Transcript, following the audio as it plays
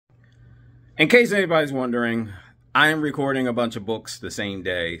In case anybody's wondering, I am recording a bunch of books the same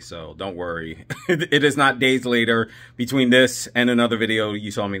day, so don't worry. It is not days later between this and another video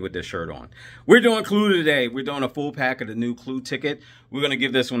you saw me with this shirt on. We're doing Clue today. We're doing a full pack of the new Clue ticket. We're going to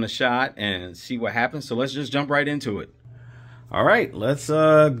give this one a shot and see what happens. So let's just jump right into it. All right, let's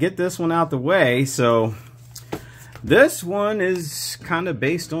get this one out the way. So this one is kind of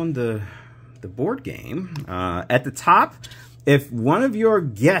based on the board game. At the top, if one of your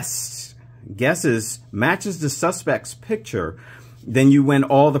guesses matches the suspect's picture, then you win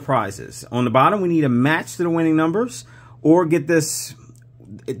all the prizes. On the bottom, we need a match to the winning numbers, or get this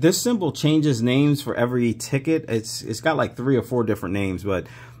symbol changes names for every ticket. It's got like 3 or 4 different names, but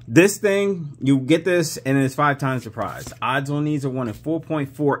this thing, you get this and it's 5 times the prize. Odds on these are 1 in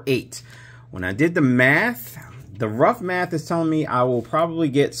 4.48. When I did the math, the rough math is telling me I will probably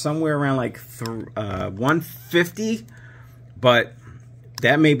get somewhere around like 150, but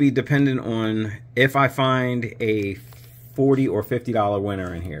that may be dependent on if I find a $40 or $50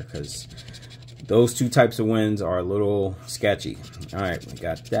 winner in here, because those 2 types of wins are a little sketchy. All right, we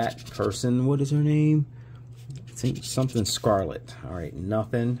got that person. What is her name? I think something Scarlet. All right,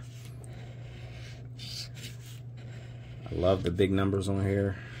 nothing. I love the big numbers on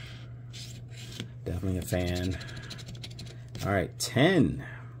here. Definitely a fan. All right, 10.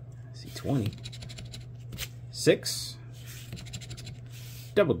 I see 20. 6.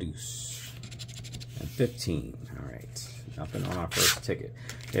 Double deuce. And 15. All right, nothing on our first ticket.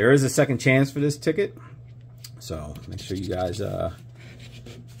 There is a second chance for this ticket, so make sure you guys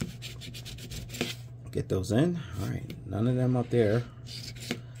get those in. All right, none of them up there.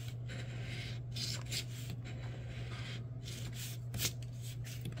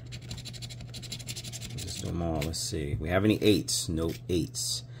 Just do them all. Let's see. We have any 8s? No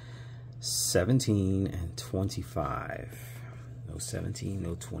 8s. 17 and 25. No 17,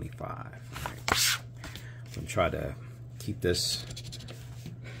 no 25. All right. I'm gonna try to keep this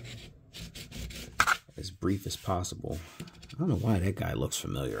as brief as possible. I don't know why that guy looks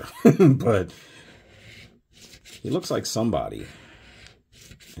familiar, but he looks like somebody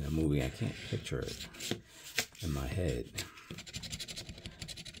in a movie. I can't picture it in my head.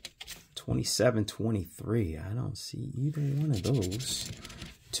 27, 23. I don't see either one of those.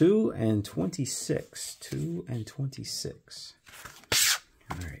 2 and 26. 2 and 26.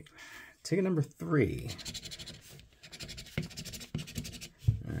 All right. Ticket number 3.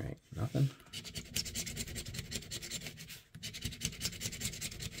 All right. Nothing.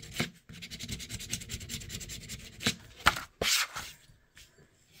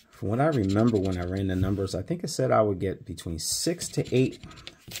 From what I remember when I ran the numbers, I think it said I would get between 6 to 8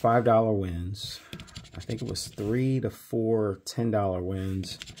 $5 wins. I think it was 3 to 4 $10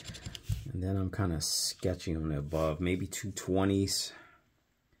 wins. And then I'm kind of sketchy on the above. Maybe 2 20s.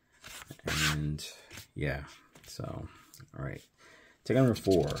 And yeah, so, all right. Ticket number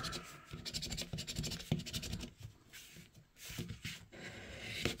 4. All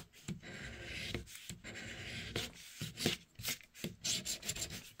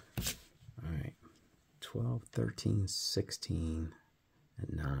right. 12, 13, 16,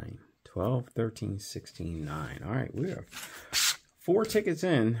 and 9. 12, 13, 16, 9. All right, we have 4 tickets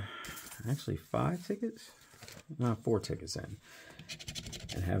in. Actually, 5 tickets? No, 4 tickets in.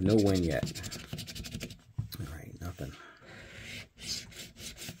 And have no win yet. All right, nothing.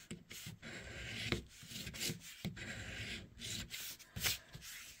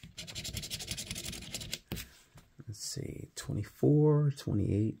 Let's see. 24,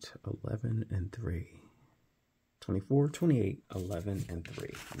 28, 11, and 3. 24, 28, 11, and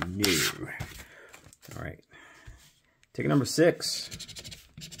 3. No. All right. Ticket number 6.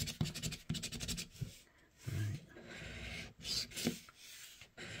 All right.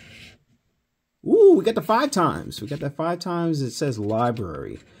 Ooh, we got the 5 times. We got that 5 times. It says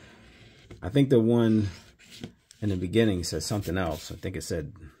library. I think the one in the beginning says something else. I think it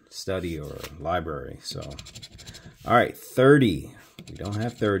said study or library. So, all right, 30. We don't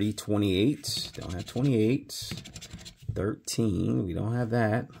have 30. 28. Don't have 28. 13. We don't have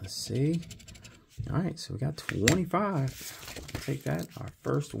that. Let's see. All right, so we got 25. Take that. Our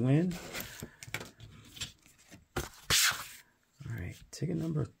first win. All right, ticket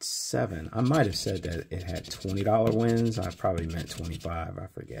number 7. I might have said that it had $20 wins. I probably meant 25. I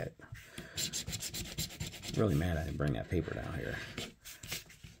forget. Really mad I didn't bring that paper down here.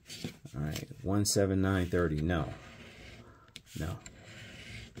 All right, 179.30. No. No.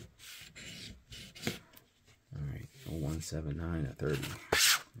 All right, 179 at 30.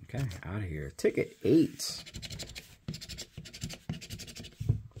 Okay, out of here. Ticket 8.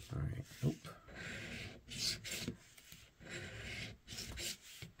 All right, nope.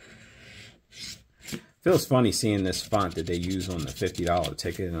 Feels funny seeing this font that they use on the $50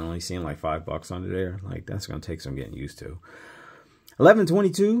 ticket and only seeing like $5 under there. Like, that's going to take some getting used to. 11,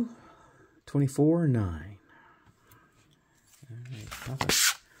 22, 24, 9. All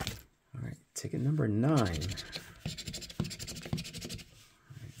right, ticket number 9. All right,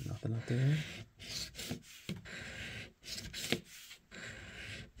 nothing up there.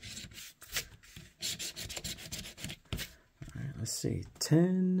 All right, let's see.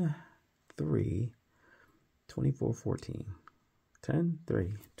 10, 3, 24, 14. 10,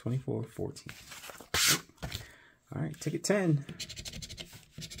 3, 24, 14. All right, ticket 10.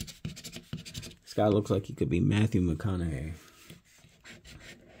 This guy looks like he could be Matthew McConaughey.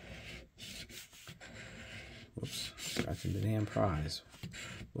 Whoops, scratching the damn prize.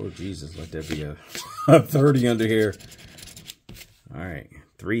 Lord Jesus, let there be a 30 under here. All right,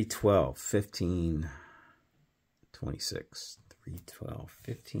 3, 12, 15, 26. 3, 12,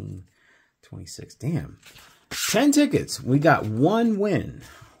 15, 26. Damn. 10 tickets. We got one win.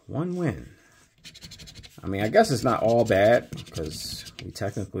 One win. I mean, I guess it's not all bad because we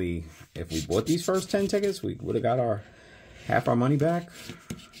technically, if we bought these first 10 tickets, we would have got our half our money back.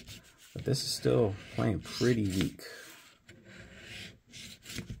 But this is still playing pretty weak.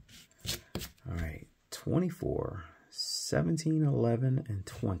 All right. 24, 17, 11, and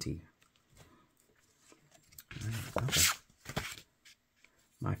 20. All right, okay.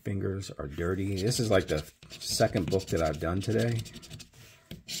 My fingers are dirty. This is like the second book that I've done today.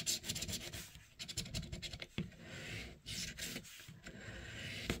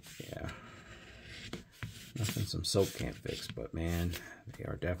 Yeah. Nothing some soap can't fix, but man, they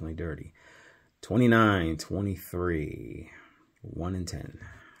are definitely dirty. 29, 23, 1 and 10.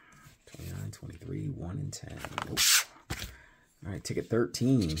 29, 23, 1 and 10. Nope. All right, ticket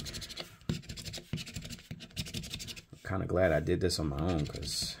 13. Kind of glad I did this on my own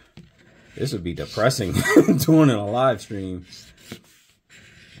because this would be depressing doing it on a live stream.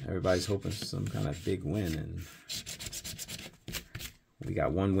 Everybody's hoping for some kind of big win, and we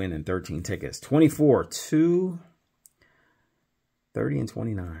got one win and 13 tickets. 24, 2, 30, and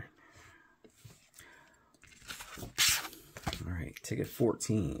 29. All right, ticket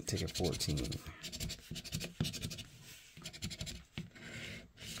 14. Ticket 14.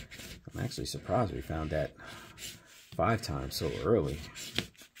 I'm actually surprised we found that 5 times so early.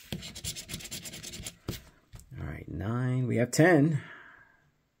 All right, 9. We have 10,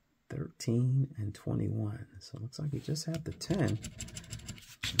 13, and 21. So it looks like we just have the 10.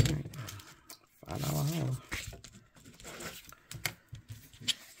 All right, $5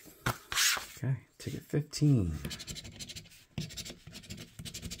 Okay, ticket 15.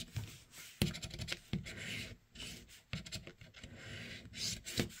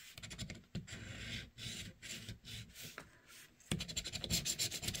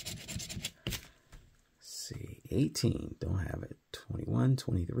 See, 18, don't have it. 21,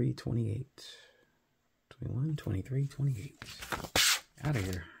 23, 28. 21, 23, 28. Out of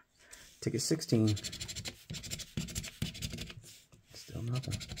here. Ticket 16. Still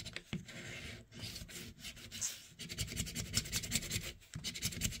nothing.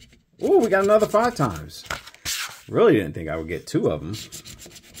 Oh, we got another 5 times. Really didn't think I would get 2 of them.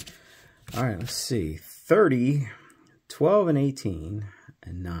 All right, let's see. 30, 12, and 18,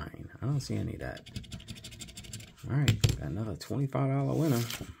 and 9. I don't see any of that. All right, got another $25 winner.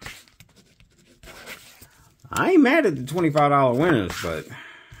 I ain't mad at the $25 winners, but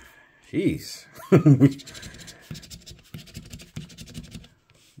jeez.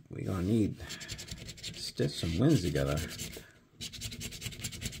 we gonna need to stitch some wins together.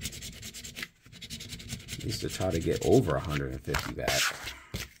 At least to try to get over 150 back.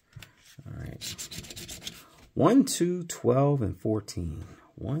 All right. 1, 2, 12, and 14.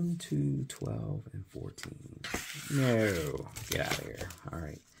 1, 2, 12, and 14. No. Get out of here. All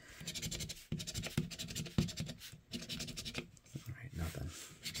right. All right, nothing.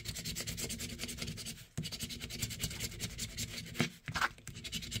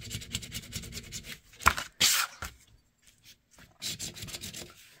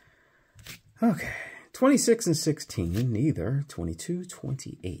 Okay. 26 and 16, neither. 22,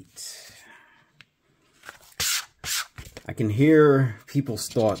 28. I can hear people's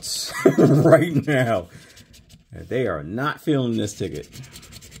thoughts right now. They are not feeling this ticket.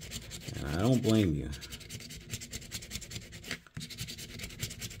 And I don't blame you.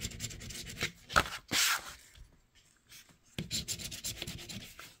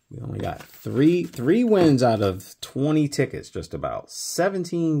 We only got three wins out of 20 tickets, just about.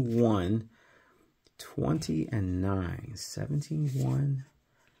 17, 1, 20, and 9. 17, 1,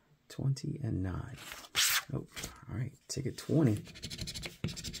 20, and 9. Nope. All right, ticket 20.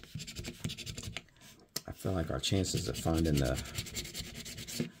 feel like our chances of finding the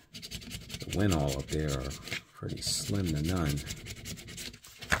win all up there are pretty slim to none.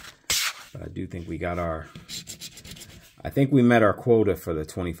 But I do think we got our, I think we met our quota for the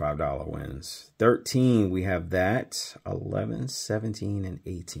 $25 wins. 13, we have that. 11, 17, and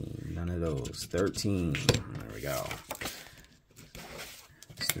 18. None of those. 13. There we go.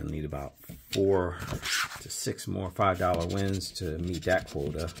 Still need about 4 to 6 more $5 wins to meet that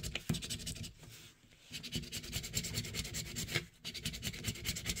quota.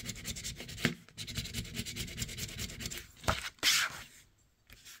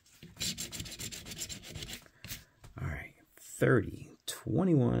 All right, 30,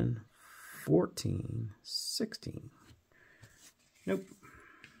 21, 14, 16. Nope.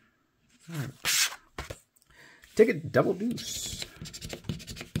 All right. Ticket double deuce.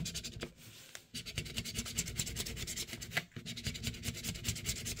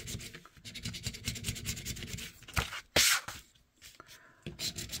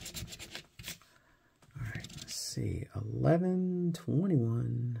 All right, let's see. 11,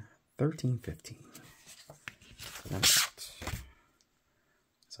 21, 13, 15. All right.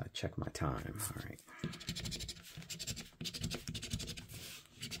 So I check my time. All right.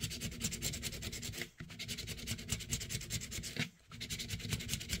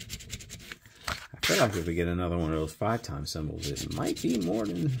 I feel like if we get another one of those 5-time symbols, it might be more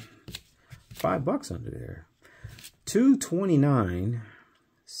than $5 under there. 229,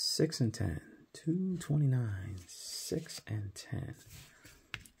 6 and 10. 229, 6 and 10.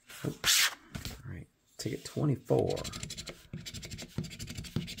 Oops. All right. Ticket 24.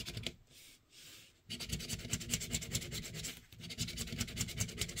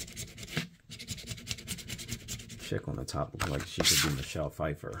 Chick on the top looks like she could be Michelle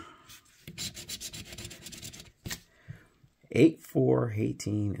Pfeiffer. 8, 4,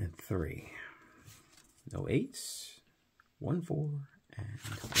 18, and 3. No 8s. 1, 4, and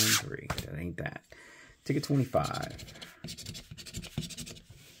 1, 3. That ain't that. Ticket 25.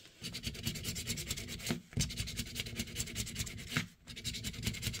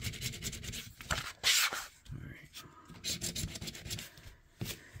 All right.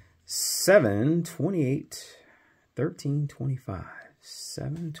 7, 28, 13, 25.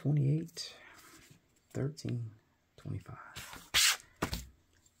 7, 28, 13, 25.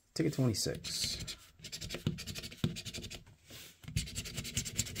 Ticket 26.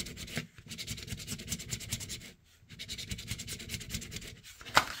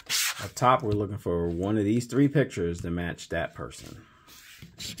 Up top, we're looking for one of these 3 pictures to match that person.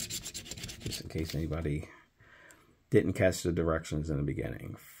 Just in case anybody didn't catch the directions in the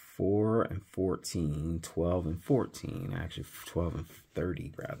beginning. 4 and 14, 12 and 14. Actually, 12 and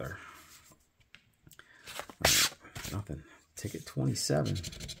 30, rather. All right, nothing. Ticket 27.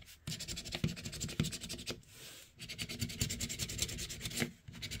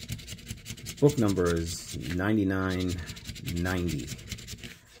 Book number is 9990.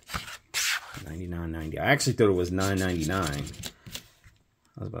 99.90. I actually thought it was $9.99.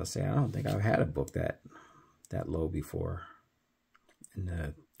 I was about to say, I don't think I've had a book that low before in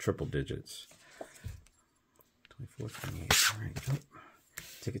the triple digits. 24, 28. All right. Oh.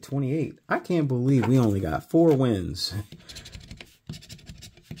 Ticket 28. I can't believe we only got 4 wins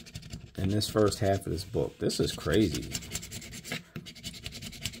in this first half of this book. This is crazy.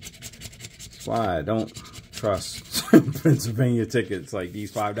 That's why I don't trust Pennsylvania tickets like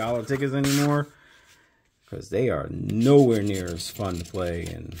these $5 tickets anymore, because they are nowhere near as fun to play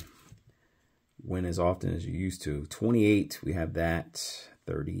and win as often as you used to. 28, we have that.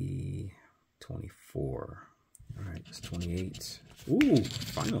 30, 24. All right, it's 28. Ooh,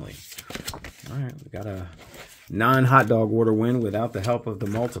 finally. All right, we got a non-hot dog order win without the help of the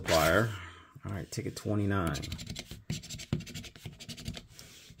multiplier. All right, ticket 29.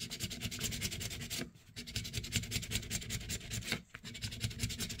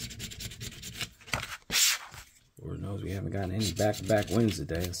 Lord knows we haven't gotten any back-to-back wins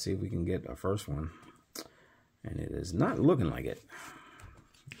today. Let's see if we can get our first one. And it is not looking like it.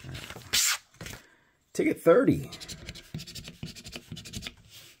 All right. Ticket 30.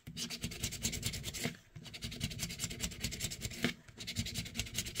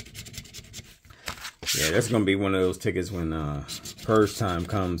 Yeah, that's going to be one of those tickets when purge time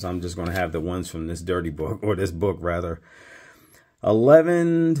comes. I'm just going to have the ones from this dirty book, or this book rather.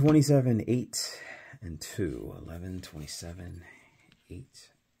 11, 27, 8, and 2. 11, 27, 8,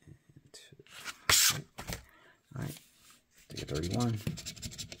 and 2. All right, ticket 31.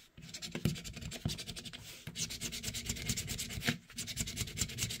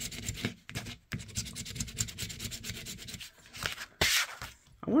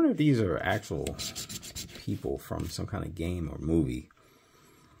 I wonder if these are actual people from some kind of game or movie.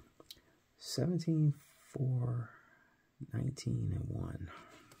 17, 4, 19, and 1.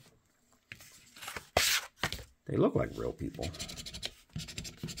 They look like real people.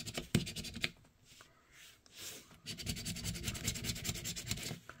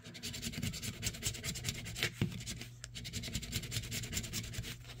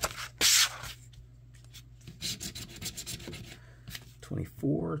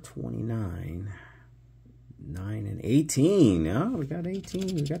 $24, $29, $9, and $18. Oh, we got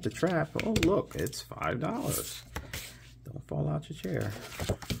 18. We got the trap. Oh, look, it's $5. Don't fall out your chair.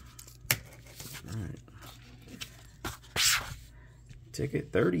 All right.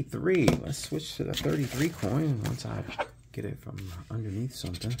 Ticket 33. Let's switch to the 33 coin once I get it from underneath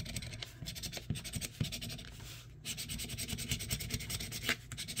something.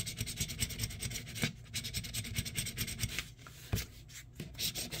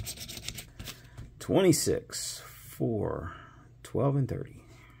 $26, $4, $12, and $30.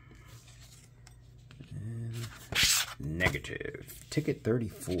 And negative. Ticket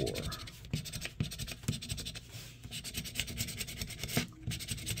 34. All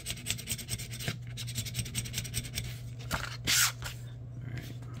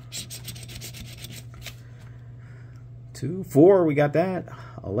right. 2, 4, we got that.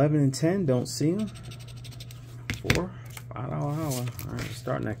 11 and 10, don't see them. 4, $5 hour. All right,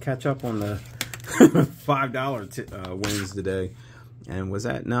 starting to catch up on the $5 wins today. And was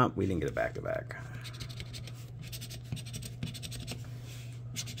that? Nope, we didn't get a back-to-back.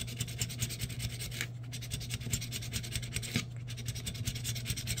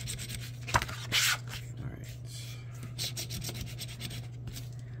 All right.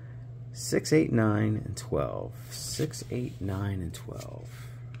 6, 8, 9, and 12. 6, 8, 9, and 12.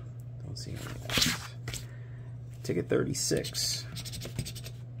 Don't see any of that. Ticket 36.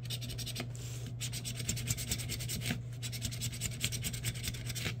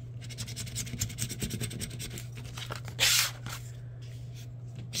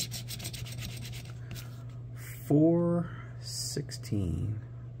 $4, 16,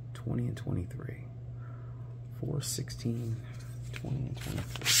 20, and 23. 4, 16, 20, and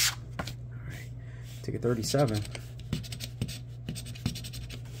 23. All right. Ticket 37.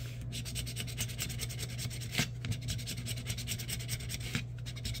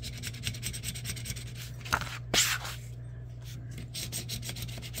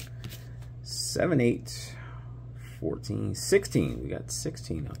 $7, 8, 14, 16. We got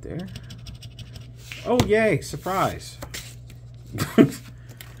 16 up there. Oh, yay, surprise.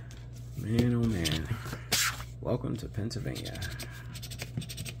 Man, oh man. Welcome to Pennsylvania.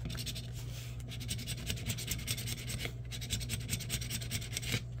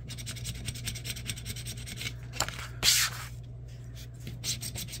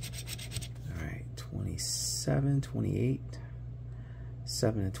 All right, 27, 28,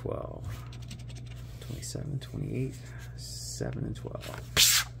 7 and 12. 27, 28, 7 and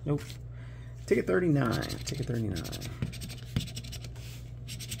 12. Nope. Ticket 39. Ticket 39.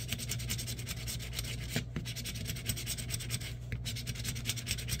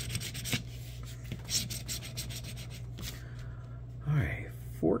 All right.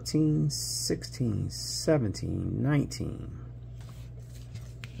 14, 16, 17, 19.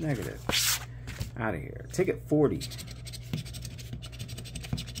 Negative. Out of here. Ticket 40.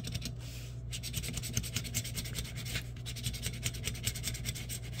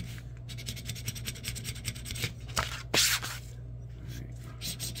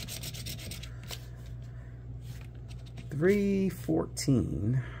 $3,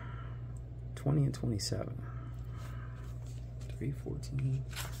 14, 20, and 27. 3, 14,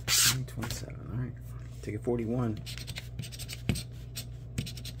 20, 27. All right. Ticket 41.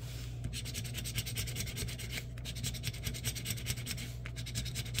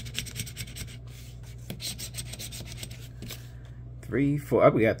 Three, 4. Oh,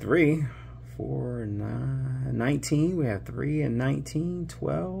 we got 3, 4, 9, 19. We have 3 and 19,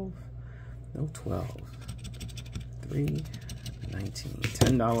 12. No 12. 3, 19.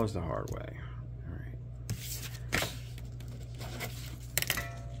 $10 the hard way. All right.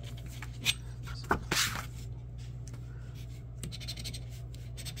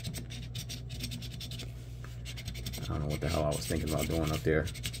 I don't know what the hell I was thinking about doing up there.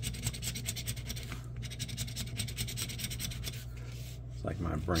 It's like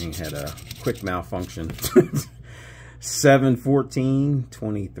my brain had a quick malfunction. 7, 14,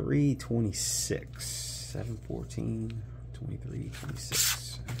 23, 26. 7, 14, 23,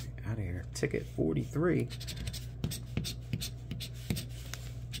 26. Out of here. Ticket 43.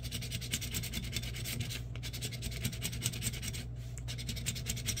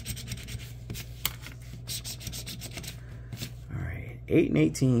 8 and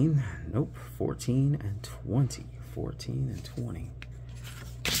 18. Nope. 14 and 20. 14 and 20.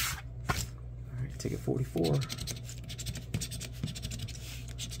 All right, ticket 44. All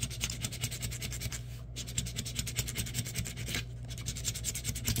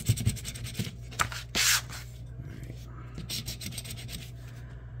right.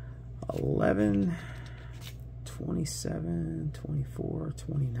 11, 27, 24,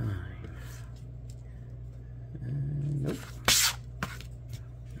 29. Nope.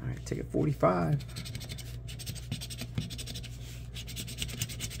 All right, ticket 45.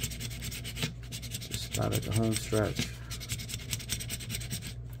 Just about at the home stretch.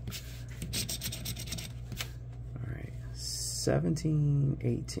 All right, 17,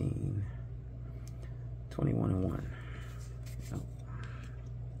 18, 21 and 1. Nope.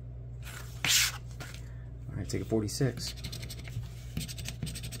 All right, ticket 46.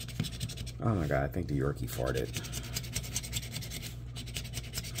 Oh my God, I think the Yorkie farted.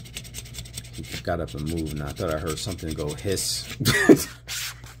 He just got up and moved, and I thought I heard something go hiss.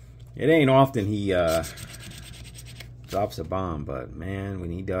 It ain't often he drops a bomb, but man,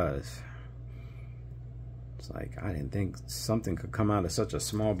 when he does, it's like, I didn't think something could come out of such a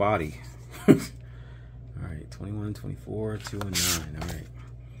small body. All right, 21, 24, 2 and 9. All right,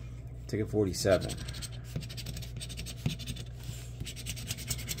 ticket 47.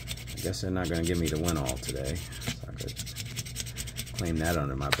 I guess they're not going to give me the win all today, so I could claim that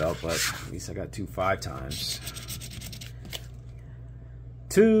under my belt, but at least I got 2 5 times.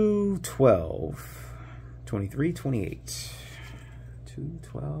 2, 12, 23, 28. 2,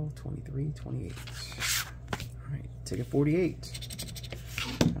 12, 23, 28. All right, ticket 48.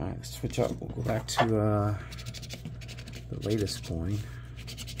 All right, let's switch up. We'll go back to the latest coin.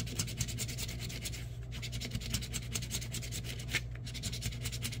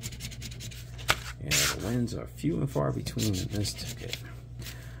 Yeah, the wins are few and far between in this ticket.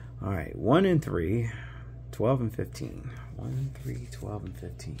 All right, 1 and 3, 12 and 15. 1, 3, 12 and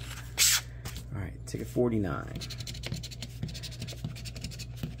 15. All right, ticket 49.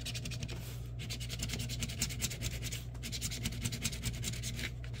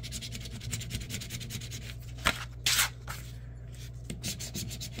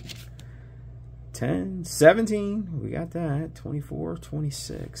 $10, 17. We got that. 24,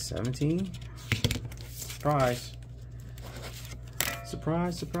 26, 17. Surprise.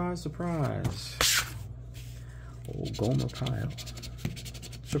 Surprise, surprise, surprise. Old Gomer pile.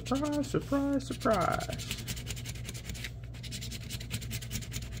 Surprise, surprise, surprise.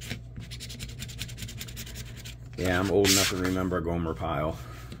 Yeah, I'm old enough to remember Gomer pile.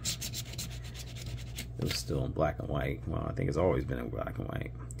 It was still in black and white. Well, I think it's always been in black and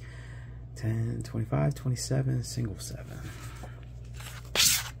white. 10, 25, 27, single 7.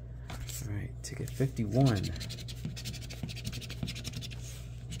 All right, ticket 51.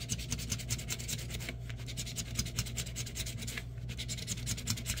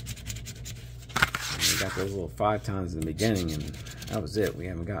 Got those little 5 times in the beginning, and that was it. We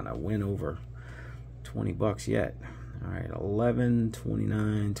haven't gotten a win over 20 bucks yet. All right, 11,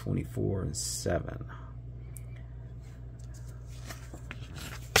 29, 24, and 7.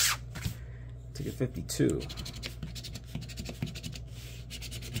 Ticket 52.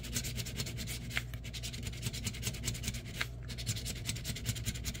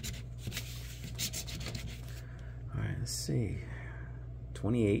 All right, let's see.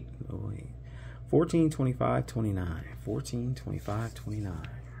 28. Oh, wait. 14, 25, 29. 14, 25, 29. All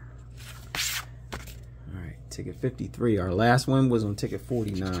right, ticket 53. Our last one was on ticket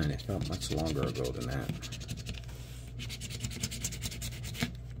 49. It felt much longer ago than that.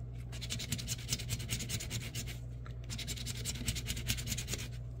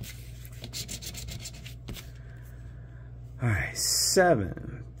 All right,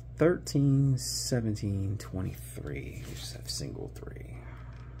 7, 13, 17, 23. We just have single 3.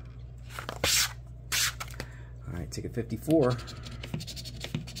 All right, ticket 54.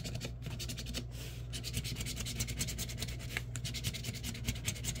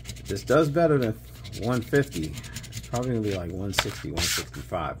 This does better than 150. It's probably gonna be like 160,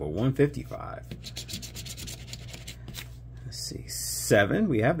 165, or 155. Let's see, 7,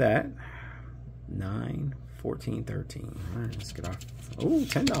 we have that. 9, 14, 13. All right, let's get off. Oh,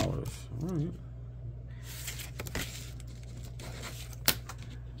 $10. All right.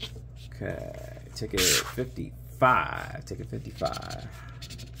 Okay, ticket 55. Ticket 55.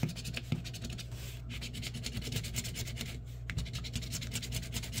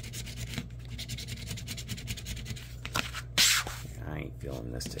 I ain't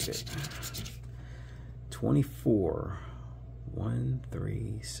feeling this ticket. 24, 1,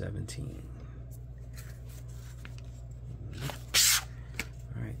 3, 17.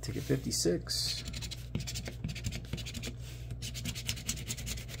 ticket 56.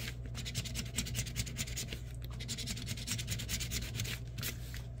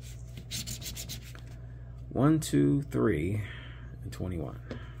 One, 2, 3, and 21. All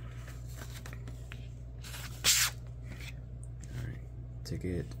right,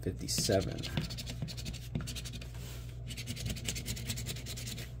 ticket 57.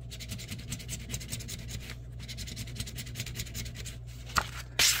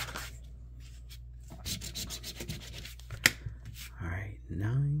 All right,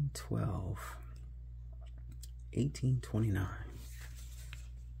 9, 12, 18, 29.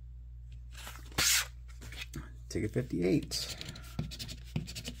 Ticket 58.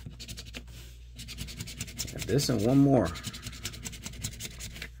 Got this and one more.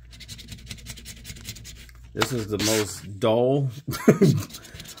 This is the most dull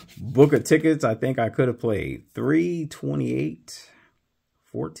book of tickets I think I could have played. 3, 28,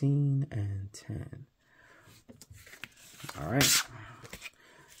 14, and 10. All right.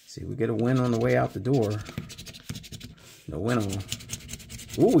 See, we get a win on the way out the door. No win on.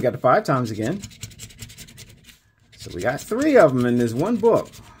 Ooh, we got the 5 times again. So we got 3 of them in this one book.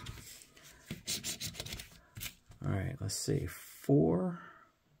 All right, let's see. 4,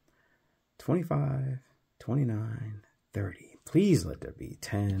 25, 29, 30. Please let there be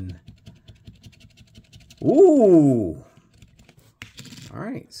 10. Ooh. All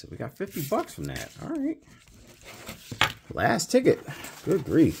right, so we got 50 bucks from that. All right. Last ticket. Good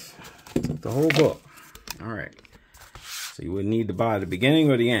grief. Took the whole book. All right. So you would need to buy the beginning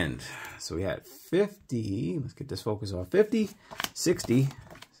or the end. So we had 50, let's get this focus off, 50, 60,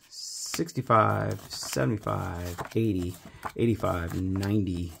 65, 75, 80, 85,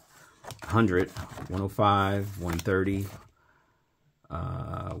 90, 100, 105, 130,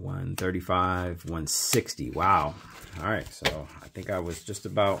 135, 160. Wow. All right, so I think I was just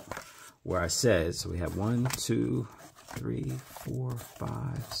about where I said. So we have 1, 2, 3, 4,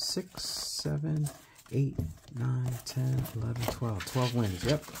 5, 6, 7, 8, 9, 10, 11, 12. 12 wins,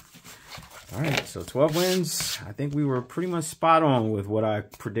 yep. All right, so 12 wins. I think we were pretty much spot on with what I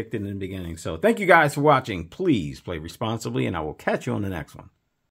predicted in the beginning. So thank you guys for watching. Please play responsibly, and I will catch you on the next one.